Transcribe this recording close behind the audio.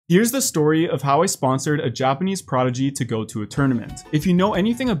Here's the story of how I sponsored a Japanese prodigy to go to a tournament. If you know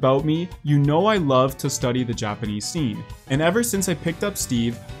anything about me, you know I love to study the Japanese scene. And ever since I picked up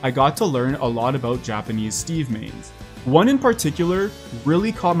Steve, I got to learn a lot about Japanese Steve mains. One in particular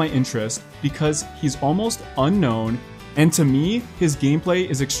really caught my interest because he's almost unknown, and to me, his gameplay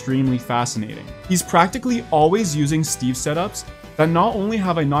is extremely fascinating. He's practically always using Steve setups that not only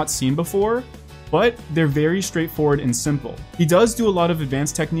have I not seen before, but they're very straightforward and simple. He does do a lot of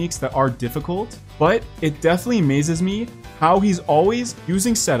advanced techniques that are difficult, but it definitely amazes me how he's always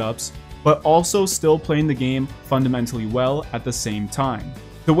using setups, but also still playing the game fundamentally well at the same time.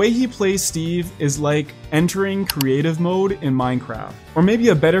 The way he plays Steve is like entering creative mode in Minecraft. Or maybe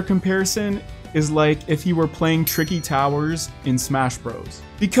a better comparison is like if he were playing Tricky Towers in Smash Bros.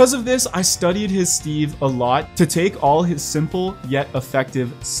 Because of this, I studied his Steve a lot to take all his simple yet effective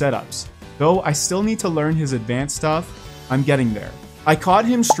setups. Though I still need to learn his advanced stuff, I'm getting there. I caught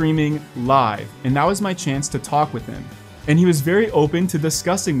him streaming live, and that was my chance to talk with him. And he was very open to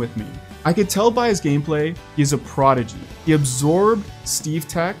discussing with me. I could tell by his gameplay, he's a prodigy. He absorbed Steve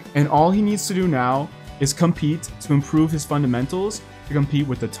tech, and all he needs to do now is compete to improve his fundamentals to compete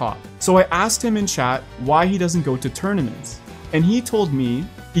with the top. So I asked him in chat why he doesn't go to tournaments, and he told me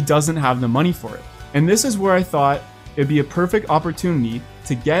he doesn't have the money for it. And this is where I thought it'd be a perfect opportunity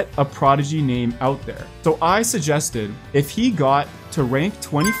to get a prodigy name out there. So I suggested if he got to rank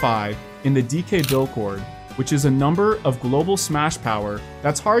 25 in the DK Billboard, which is a number of global smash power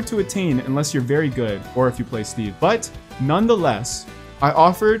that's hard to attain unless you're very good or if you play Steve. But nonetheless, I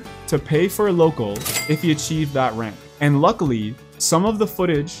offered to pay for a local if he achieved that rank. And luckily, some of the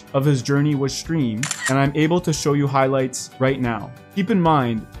footage of his journey was streamed, and I'm able to show you highlights right now. Keep in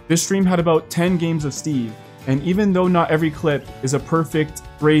mind, this stream had about 10 games of Steve, and even though not every clip is a perfect,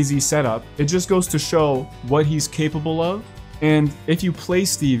 crazy setup, it just goes to show what he's capable of. And if you play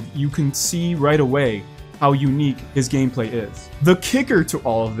Steve, you can see right away how unique his gameplay is. The kicker to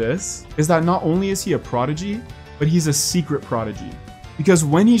all of this is that not only is he a prodigy, but he's a secret prodigy. Because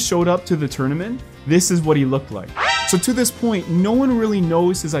when he showed up to the tournament, this is what he looked like. So to this point, no one really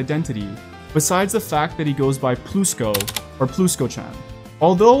knows his identity, besides the fact that he goes by Plusko or Plusko-chan.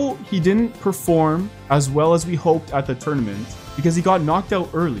 Although he didn't perform as well as we hoped at the tournament because he got knocked out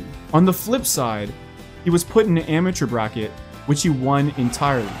early. On the flip side, he was put in an amateur bracket, which he won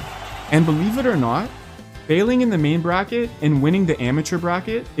entirely. And believe it or not, failing in the main bracket and winning the amateur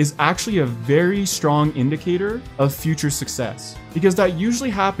bracket is actually a very strong indicator of future success, because that usually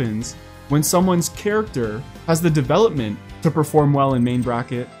happens when someone's character has the development to perform well in main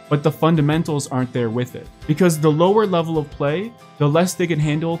bracket, but the fundamentals aren't there with it. Because the lower level of play, the less they can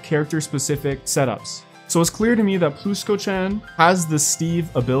handle character-specific setups. So it's clear to me that Plusko-chan has the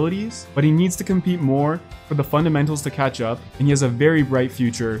Steve abilities, but he needs to compete more for the fundamentals to catch up, and he has a very bright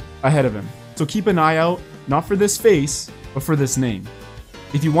future ahead of him. So keep an eye out, not for this face, but for this name.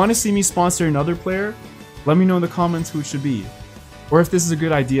 If you want to see me sponsor another player, let me know in the comments who it should be, or if this is a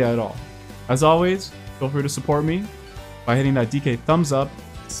good idea at all. As always, feel free to support me by hitting that DK thumbs up,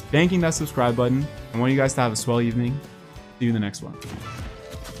 spanking that subscribe button. I want you guys to have a swell evening. See you in the next one.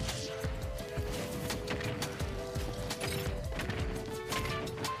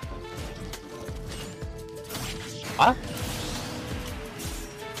 What?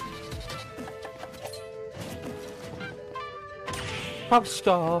 Pop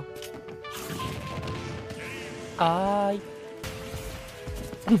star.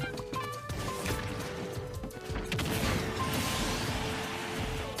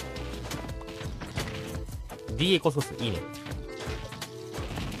 DA コソスいいね。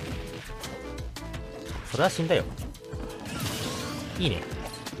それは死んだよ。いいね。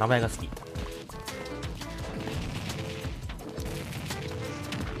名前が好き。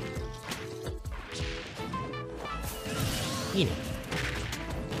いいね。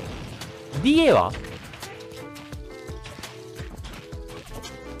DA は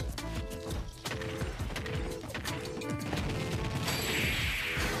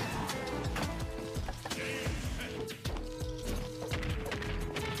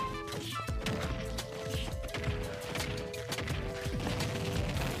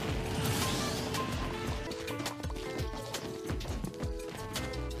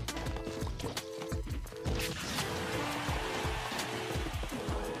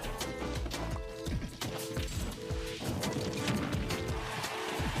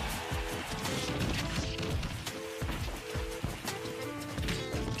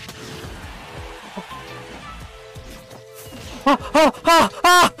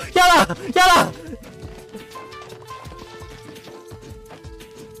やだ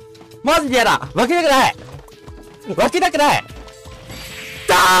マジでやだ負けたくない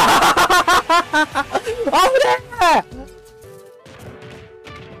ったー危ねえ。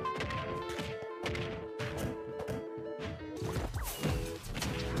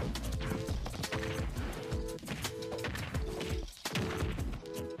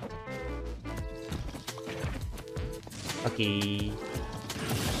オッケー。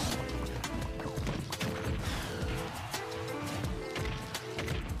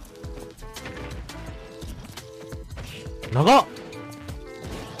長っ。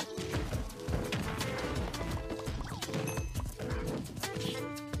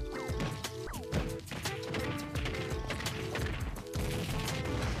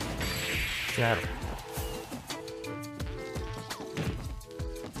違うやろ。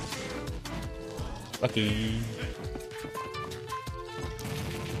オッケー。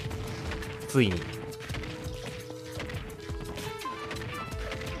ついに。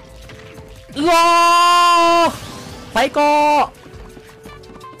うわー最高。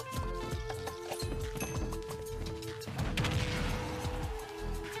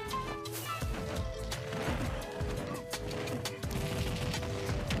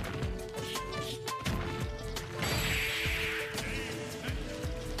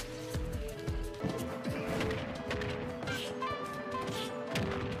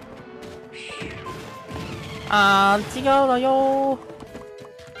違うのよー。こ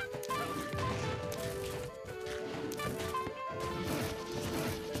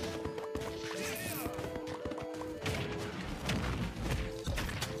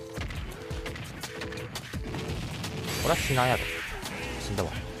れは死なんやろ。死んだ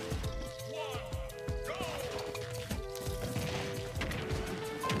わ。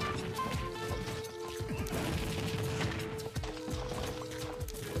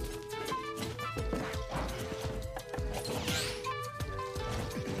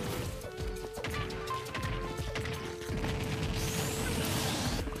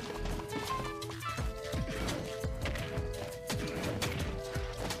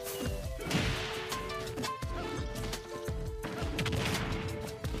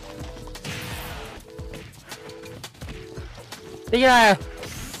できない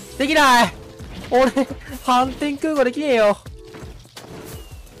できない俺、反転空母できねえよ。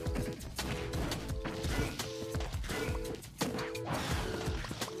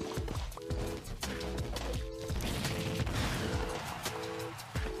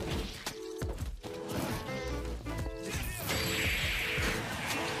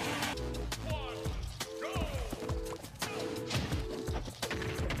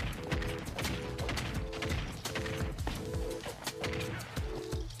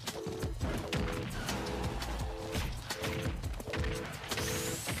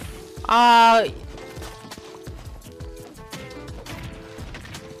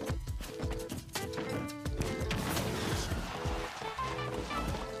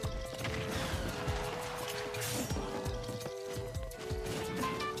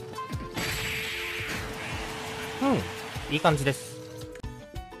いい感じです。